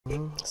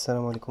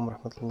السلام عليكم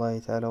ورحمة الله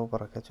تعالى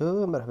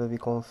وبركاته. مرحبا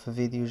بكم في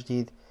فيديو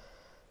جديد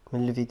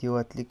من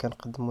الفيديوهات اللي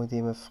كنقدمو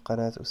ديما في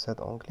قناة أستاذ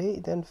أونغلي.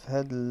 إذن في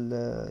هذا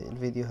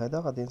الفيديو هذا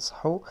غادي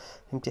نصحو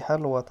الامتحان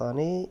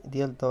الوطني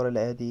ديال الدورة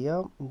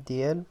العادية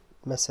ديال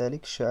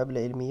مسالك الشعب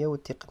العلمية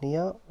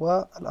والتقنية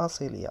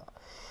والأصيلية.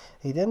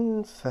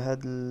 إذن في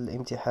هذا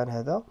الامتحان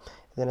هذا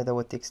هذا هو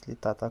التكست اللي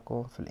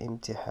تعطاكم في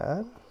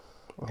الامتحان.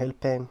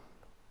 helping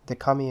the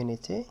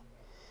community.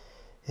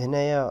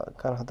 هنايا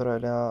كنهضروا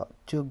على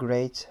two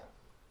great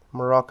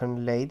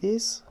Moroccan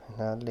ladies،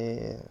 هنا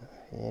اللي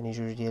يعني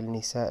جوج ديال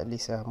النساء اللي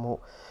ساهموا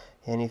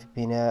يعني في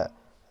بناء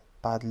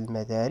بعض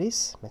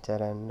المدارس،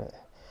 مثلا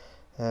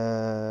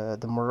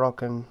the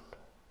Moroccan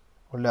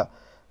ولا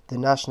the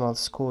National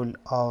School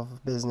of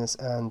Business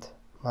and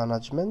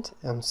Management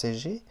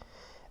MCG،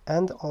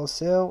 and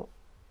also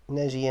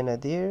ناجية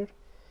نادير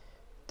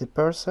the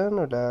person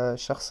ولا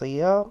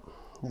الشخصية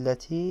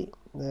التي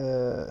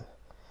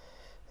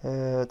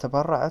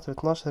تبرعت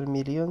ب12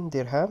 مليون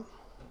درهم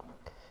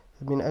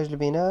من أجل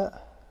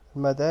بناء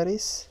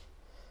المدارس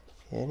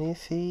يعني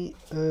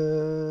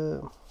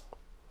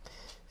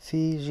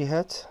في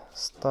جهة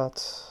سطات.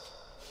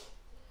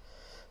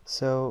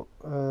 So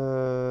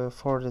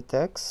for the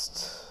text,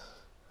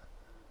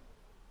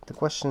 the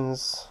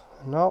questions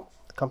now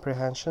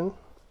comprehension.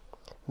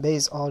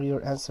 Base all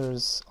your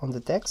answers on the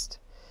text.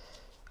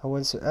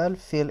 أول سؤال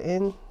fill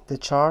in the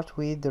chart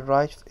with the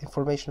right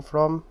information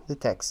from the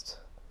text.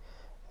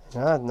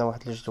 هنا عندنا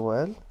واحد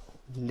الجدول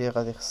اللي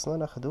غادي خصنا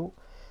ناخدو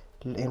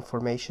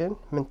الانفورميشن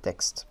من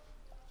text.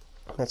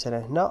 مثلا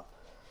هنا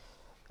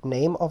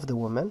name of the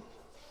woman،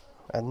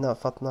 عندنا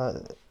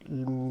فاطمة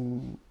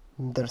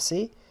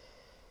المدرسي،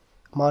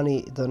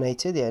 money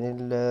donated يعني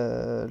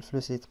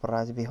الفلوس اللي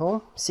تبرعت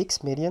بهم 6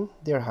 million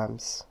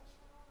dirhams.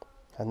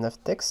 عندنا في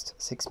التكست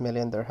 6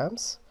 million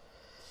dirhams.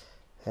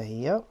 ها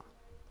هي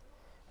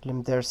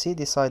المدرسي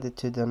decided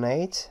to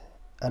donate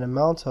an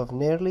amount of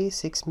nearly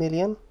 6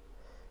 million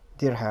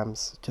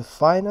dirhams to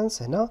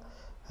finance. هنا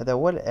هذا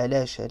هو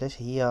علاش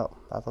هي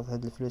عطات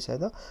هاد الفلوس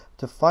هذا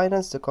to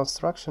finance the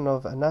construction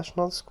of a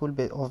national school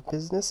of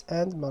business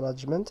and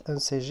management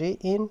NCG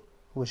in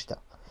وجدة.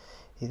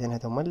 إذا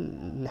هذا هما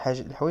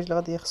الحوايج اللي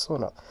غادي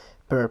يخصونا.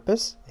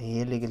 purpose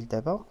هي اللي قلت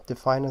دابا to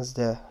finance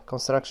the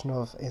construction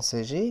of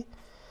NCG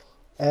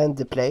and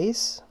the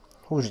place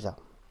وجدة.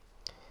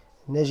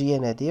 ناجية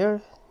نادير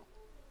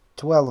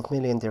 12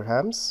 million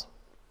dirhams.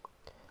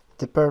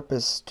 the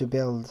purpose to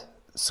build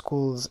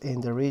schools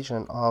in the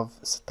region of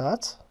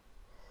Stat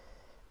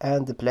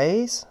and the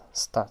place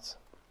Stat.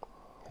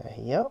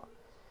 هي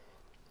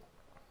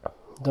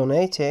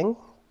donating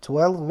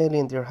 12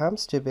 million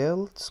dirhams to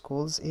build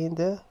schools in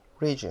the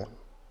region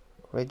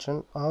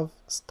of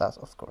Stat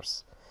of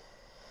course.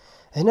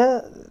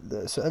 هنا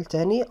سؤال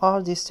تاني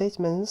are these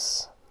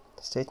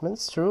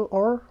statements true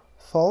or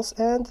false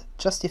and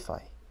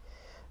justify.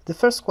 The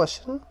first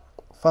question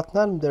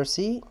فاطمة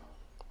المدرسي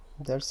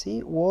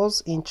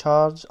was in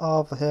charge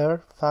of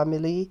her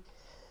family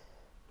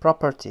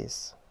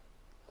properties.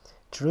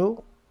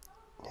 True.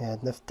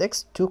 عندنا في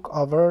text took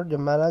over the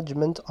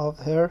management of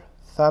her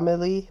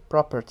family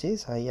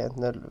properties. هيا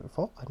عندنا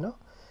الفوق هنا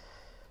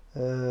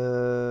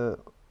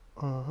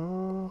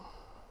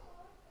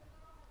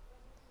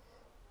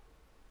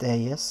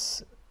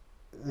yes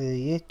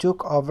he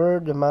took over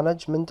the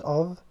management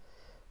of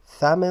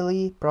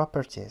family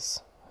properties.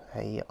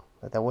 هيا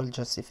هذا هو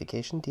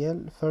justification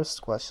ديال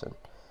first question.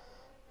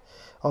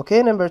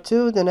 Okay, number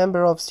 2, the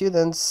number of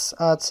students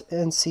at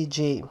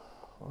NCG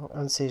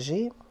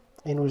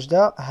in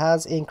وجدة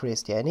has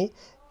increased يعني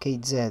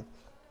كيتزاد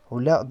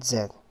ولا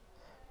تزاد.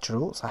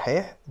 True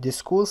صحيح. The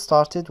school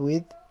started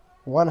with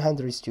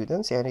 100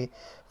 students يعني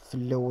في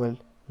الأول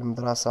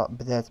المدرسة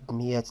بدأت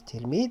ب100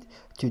 تلميذ.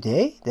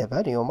 Today دابا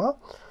اليوم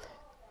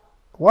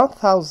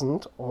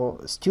 1000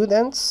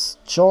 students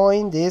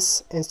join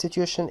this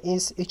institution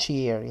each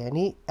year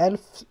يعني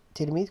 1000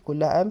 تلميذ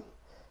كل عام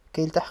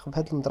كيلتحق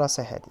بهاد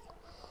المدرسة هذه.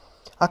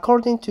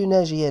 According to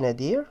ناجية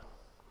نادير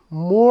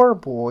more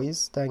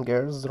boys than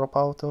girls drop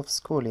out of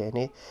school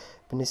يعني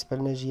بالنسبة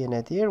لناجية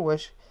نادير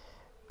واش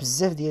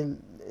بزاف ديال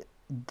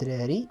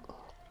الدراري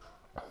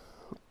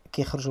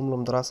كيخرجوا من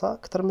المدرسة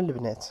أكثر من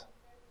البنات،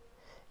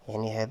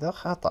 يعني هذا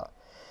خطأ.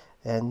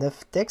 عندنا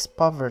في text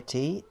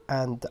poverty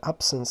and the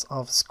absence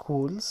of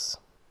schools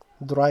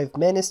drive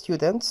many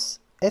students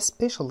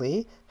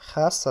especially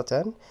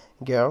خاصة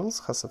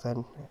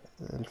خاصة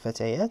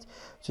الفتيات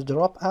to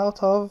drop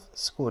out of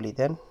school.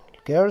 إذن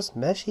girls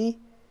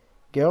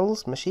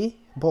ماشي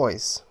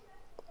boys.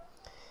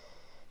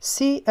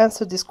 C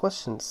answer these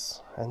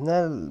questions.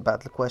 عندنا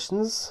بعض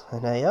questions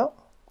هنايا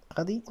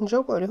غادي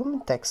نجاوب عليهم من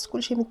text،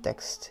 كلشي من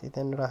text.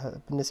 إذن راه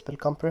بالنسبة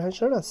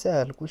للcomprehension راه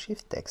ساهل كلشي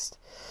في text.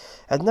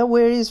 عندنا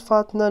where is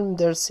فاطمة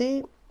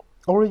المدرسي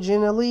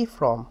originally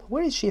from.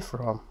 Where is she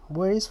from?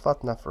 Where is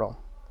فاطمة from?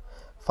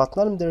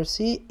 فاطمة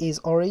المدرسي is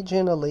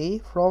originally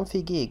from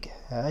فيجيج.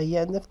 هي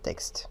عندنا في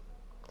text.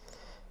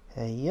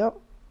 هي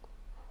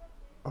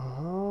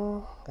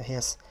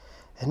yes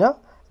هنا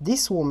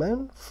this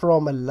woman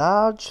from a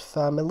large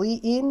family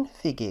in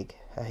فيجيج.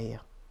 ها هي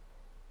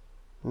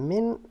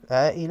من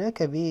عائلة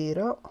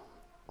كبيرة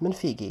من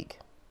فيجيغ.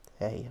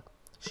 ها هي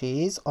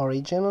she is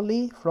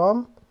originally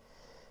from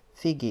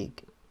فيجيغ.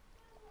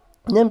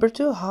 Number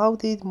 2, how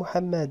did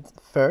Muhammad the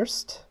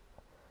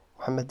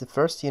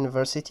first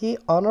university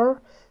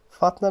honor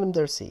فاطمة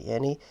المدرسي؟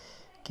 يعني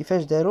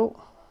كيفاش داروا.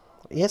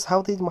 Yes,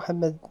 how did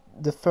Muhammad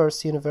the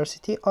first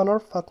university honor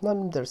فاطمة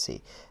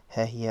المدرسي؟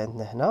 ها هي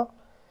عندنا هنا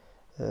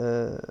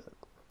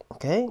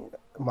okay.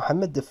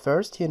 Muhammad the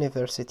first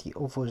university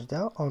of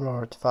وجدة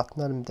honored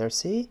فاطمة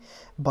المدرسي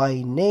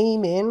by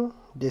naming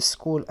the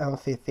school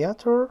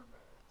amphitheater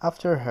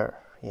after her.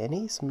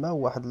 يعني سماه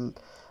واحد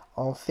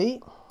الأنفي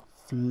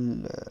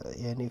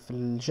يعني في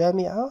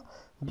الجامعة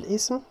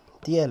بالاسم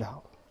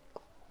ديالها.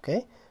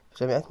 اوكي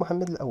جامعة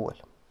محمد الأول.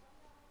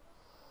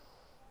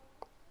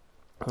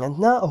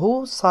 عندنا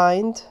who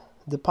signed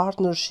the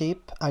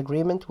partnership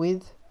agreement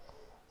with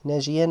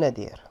ناجية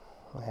نادير.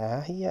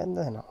 ها هي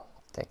عندنا هنا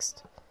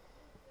text.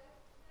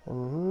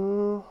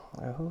 who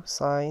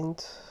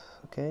signed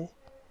okay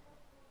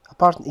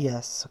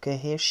yes okay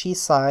here she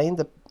signed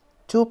the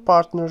 2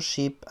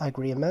 partnership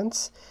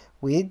agreements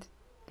with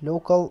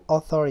local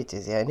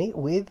authorities. يعني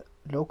with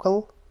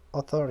local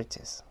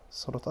authorities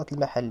السلطات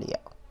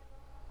المحلية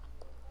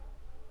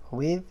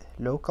with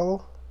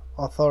local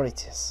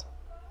authorities.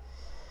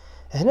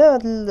 هنا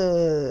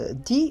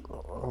دي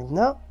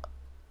هنا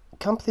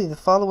complete the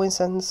following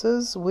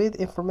sentences with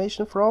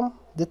information from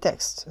the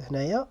text.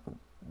 هنايا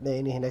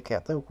يعني هنا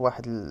كيعطيوك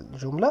واحد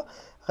الجملة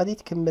غادي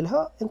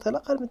تكملها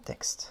انطلاقا من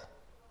التكست.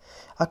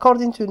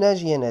 According to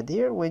ناجية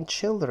نادير, when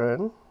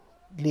children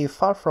live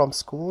far from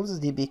schools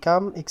they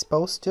become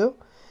exposed to.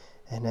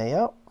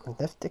 هنايا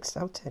عندنا في التكست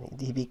عاوتاني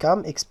they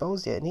become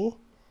exposed يعني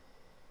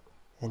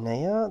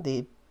هنايا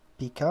they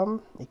become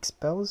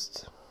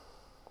exposed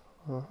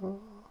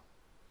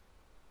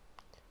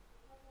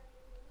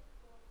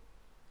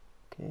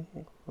okay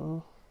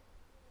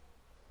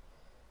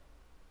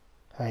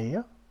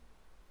هيا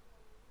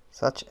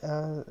such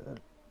as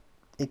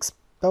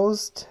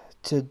exposed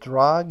to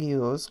drug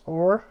use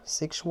or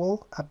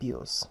sexual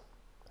abuse.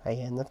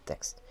 هيا هنا في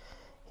التكست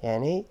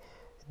يعني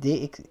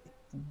they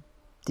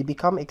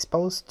become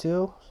exposed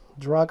to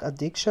drug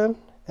addiction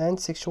and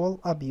sexual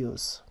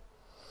abuse.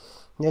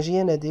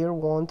 Najia Nadir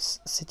wants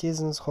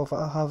citizens who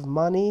have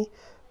money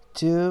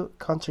to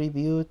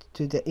contribute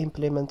to the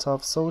implement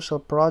of social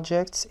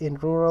projects in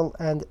rural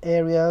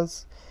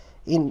areas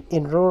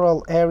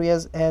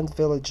and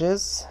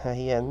villages.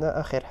 هي عندنا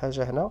آخر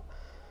حاجة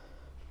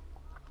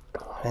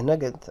هنا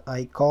قد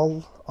I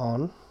call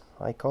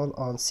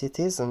on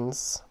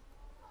citizens.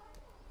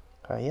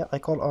 I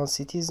call on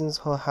citizens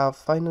who have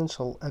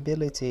financial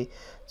ability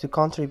to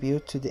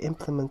contribute to the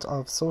implement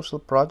of social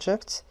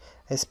projects,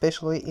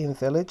 especially in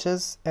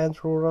villages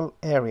and rural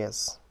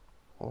areas.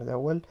 هذا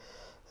هو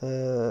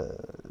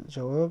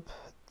الجواب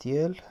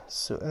ديال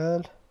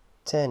السؤال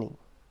الثاني.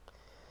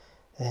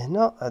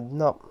 هنا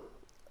عندنا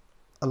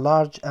a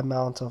large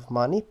amount of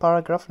money.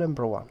 Paragraph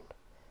number 1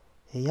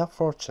 هي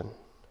fortune.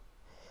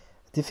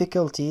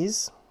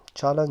 Difficulties,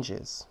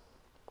 challenges.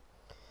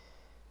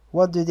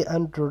 What do the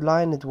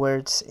underlined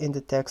words in the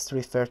text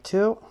refer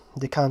to?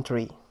 The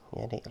country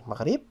يعني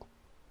المغرب,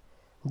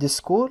 the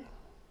school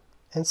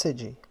and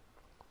city.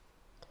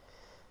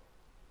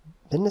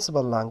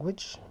 بالنسبة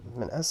للlanguage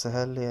من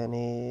أسهل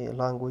يعني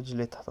language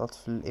اللي تحطت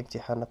في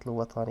الامتحانات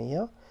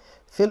الوطنية.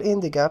 Fill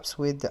in the gaps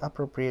with the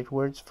appropriate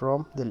words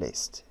from the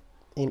list.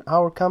 In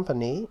our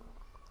company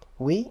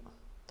we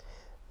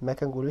ما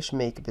كنقولش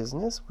make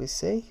business, we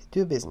say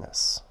do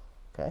business.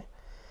 Okay.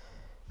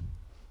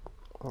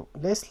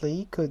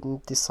 Leslie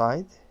couldn't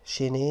decide.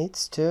 She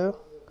needs to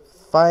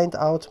find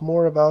out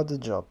more about the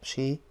job.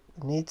 She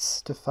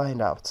needs to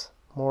find out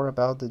more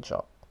about the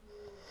job.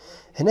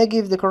 هنا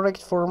give the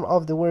correct form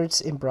of the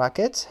words in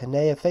brackets.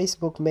 هنايا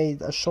Facebook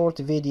made a short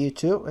video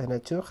too. هنا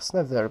to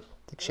خصنا verb.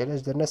 داكشي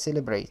علاش درنا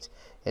celebrate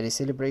يعني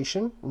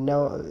celebration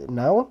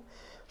noun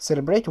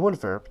celebrate هو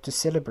verb to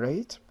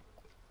celebrate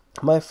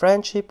my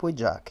friendship with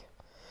Jack.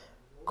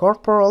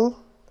 Corporal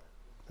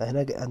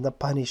هنا عندنا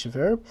punish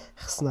verb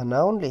خصنا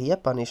noun اللي هي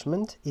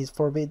punishment is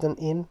forbidden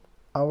in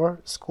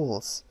our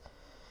schools.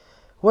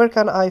 Where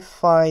can I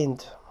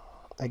find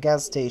a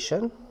gas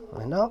station?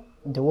 هنا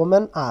the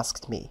woman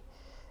asked me.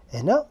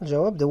 هنا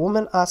الجواب the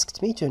woman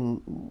asked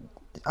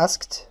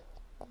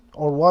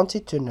or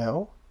wanted to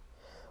know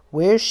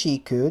where she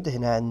could.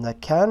 هنا عندنا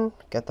can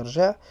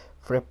كترجع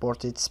في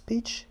reported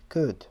speech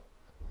could.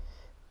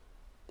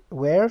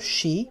 Where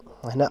she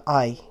هنا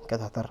I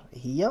كتهضر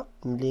هي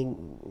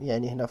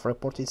يعني هنا في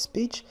reported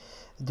speech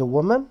the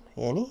woman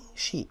يعني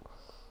she.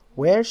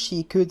 Where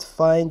she could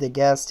find a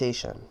gas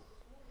station.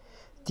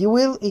 They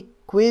will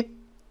equip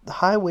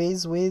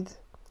highways with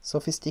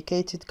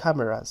sophisticated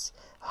cameras.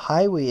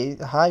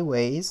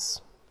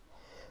 Highways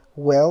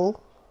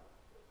will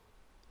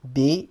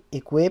be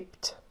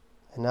equipped.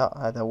 هنا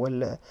هذا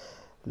هو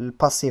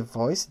passive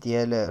voice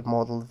ديال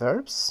modal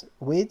verbs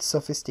with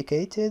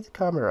sophisticated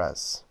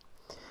cameras.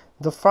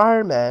 The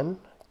fireman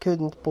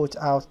couldn't put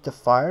out the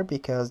fire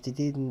because they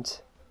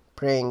didn't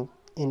bring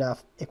enough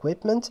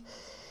equipment.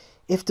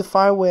 If the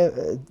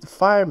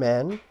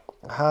fireman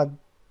had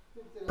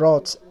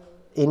brought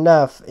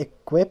enough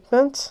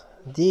equipment,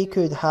 they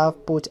could have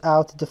put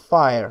out the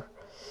fire.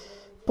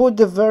 Put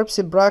the verbs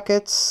in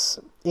brackets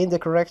in the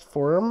correct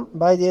form.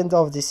 By the end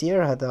of this year,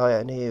 هذا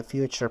يعني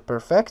future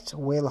perfect,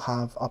 will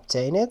have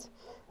obtained.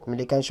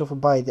 ملي كنشوف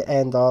by the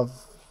end of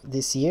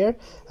this year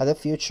هذا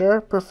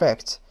future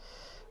perfect.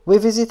 We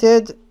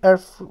visited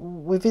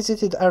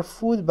our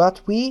food,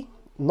 but we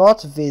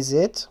not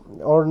visit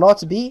or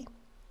not be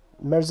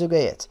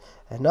مرزوقيات.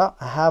 هنا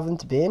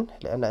haven't been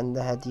لأن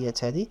عندنا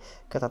هديات هذه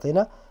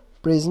كتعطينا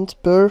present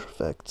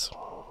perfect.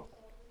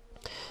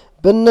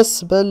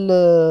 بالنسبة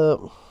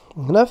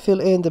هنا fill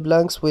in the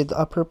blanks with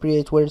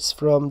appropriate words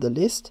from the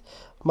list.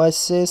 My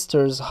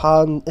sister's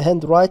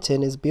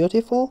handwriting is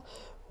beautiful,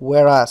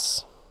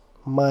 whereas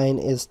mine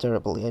is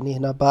terrible. يعني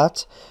هنا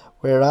but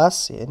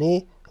whereas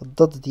يعني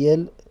الضد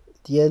ديال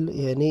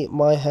يعني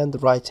my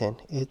handwriting.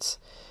 It's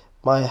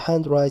my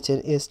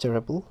handwriting is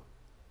terrible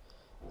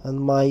and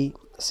my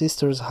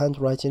sister's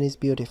handwriting is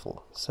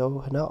beautiful. So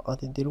هنا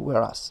غادي نديرو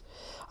whereas.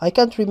 I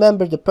can't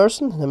remember the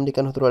person. هنا ملي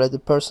كنهضرو على the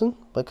person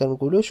ما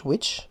كنقولوش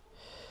which،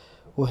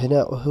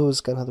 وهنا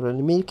whose كنهضرو على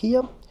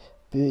الملكية.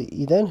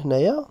 إذن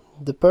هنايا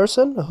the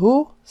person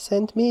who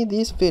sent me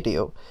this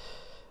video.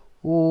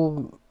 و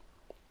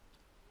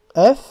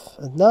F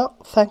عندنا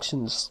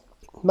functions.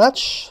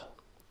 Match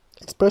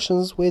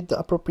expressions with the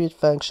appropriate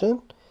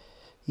function.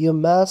 You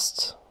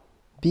must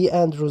be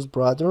Andrew's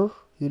brother.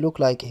 You look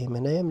like him.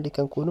 هنايا ملي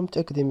كنكونو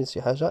متأكدين من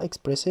شي حاجة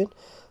expressing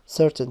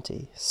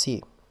certainty.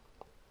 C.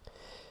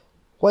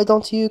 Why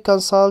don't you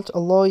consult a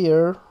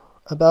lawyer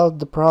about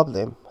the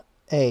problem?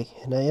 A.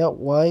 هنايا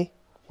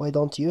why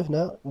don't you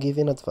هنا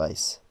giving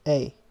advice.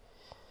 A.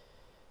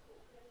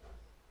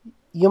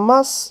 You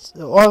must,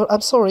 or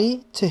I'm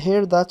sorry to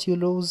hear that you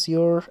lose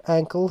your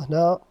ankle.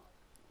 هنا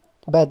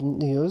bad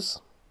news.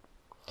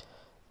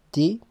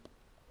 D.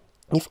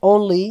 If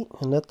only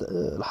هنا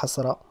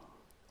الحسرة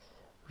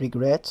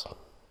regret.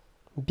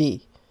 B.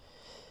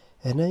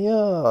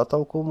 هنايا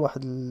عطاوكم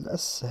واحد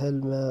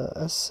الأسهل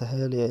ما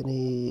أسهل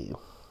يعني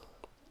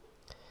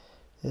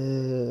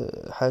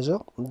حاجة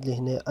اللي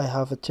هنا I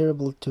have a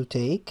terrible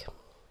toothache.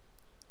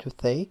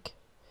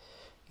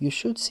 You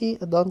should see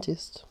a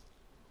dentist.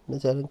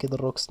 مثلا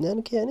كيضروك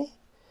سنانك يعني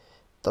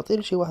تعطي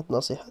لشي واحد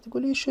نصيحة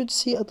تقول you should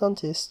see a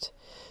dentist.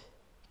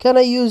 Can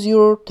I use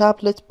your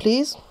tablet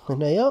please؟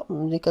 هنايا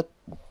ملي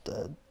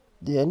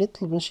يعني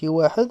تطلب من شي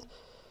واحد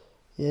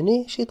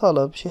يعني شي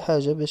طلب شي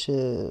حاجة باش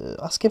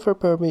asking for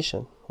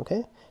permission.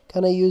 Okay.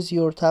 Can I use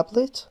your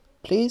tablet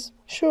please؟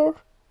 Sure.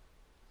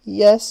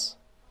 Yes.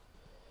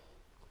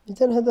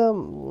 إذن هذا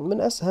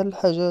من أسهل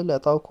الحاجة اللي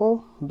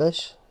عطاوكم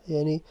باش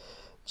يعني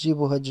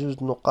تجيبوا هاد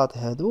جوج نقاط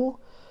هادو.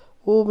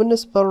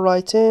 وبالنسبة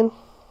للرايتين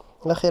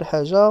آخر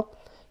حاجة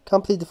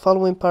complete the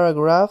following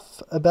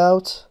paragraph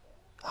about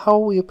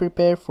how you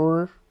prepare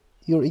for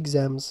your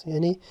exams.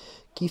 يعني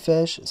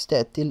كيفاش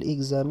استعدتي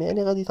للإكزام،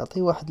 يعني غادي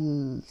تعطي واحد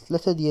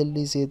 3 ديال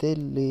لي زيدي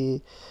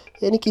اللي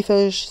يعني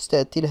كيفاش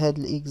استعدتي لهاد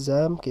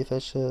الإكزام،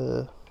 كيفاش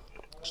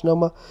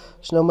شنو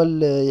هما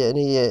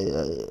يعني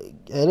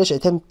علاش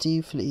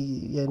اعتمدتي في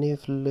يعني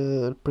في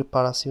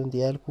البريباراسيون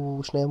ديالك،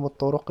 وشنو هما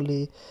الطرق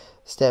اللي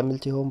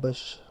استعملتيهم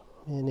باش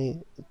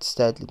يعني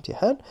تستعد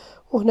للامتحان.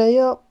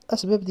 وهنايا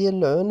اسباب ديال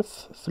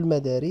العنف في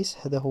المدارس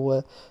هذا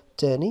هو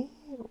الثاني.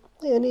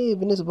 يعني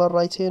بالنسبه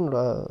للرايتين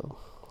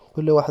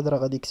كل واحد راه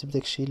غادي يكتب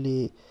داكشي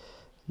اللي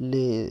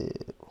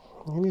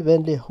يعني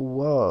يبان ليه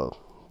هو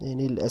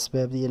يعني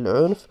الاسباب ديال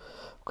العنف.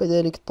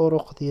 وكذلك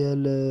الطرق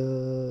ديال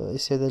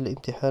استعداد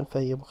الامتحان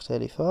فهي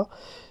مختلفة.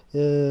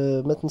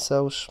 ما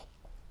تنساوش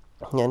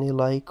يعني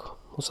لايك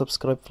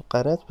وسبسكرايب في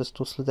القناة باش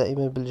توصلوا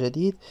دائما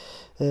بالجديد.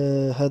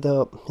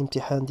 هذا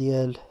امتحان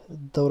ديال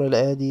الدورة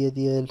العادية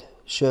ديال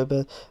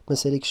شعبة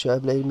مسالك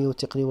الشعب العلمية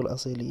والتقنية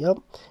والأصيلية.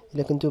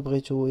 إلا كنتو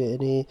بغيتو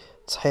يعني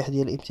تصحيح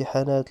ديال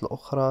الامتحانات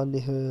الأخرى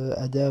اللي هي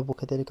آداب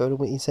وكذلك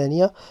علوم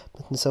الإنسانية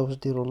ما تنساوش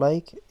ديروا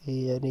لايك.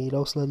 يعني إلا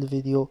وصل هذا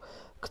الفيديو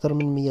أكثر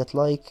من 100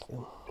 لايك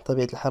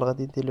بطبيعة الحال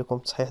غادي ندير لكم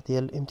تصحيح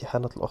ديال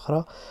الامتحانات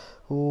الأخرى.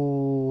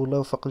 والله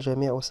يوفق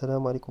الجميع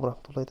والسلام عليكم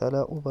ورحمة الله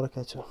تعالى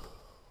وبركاته.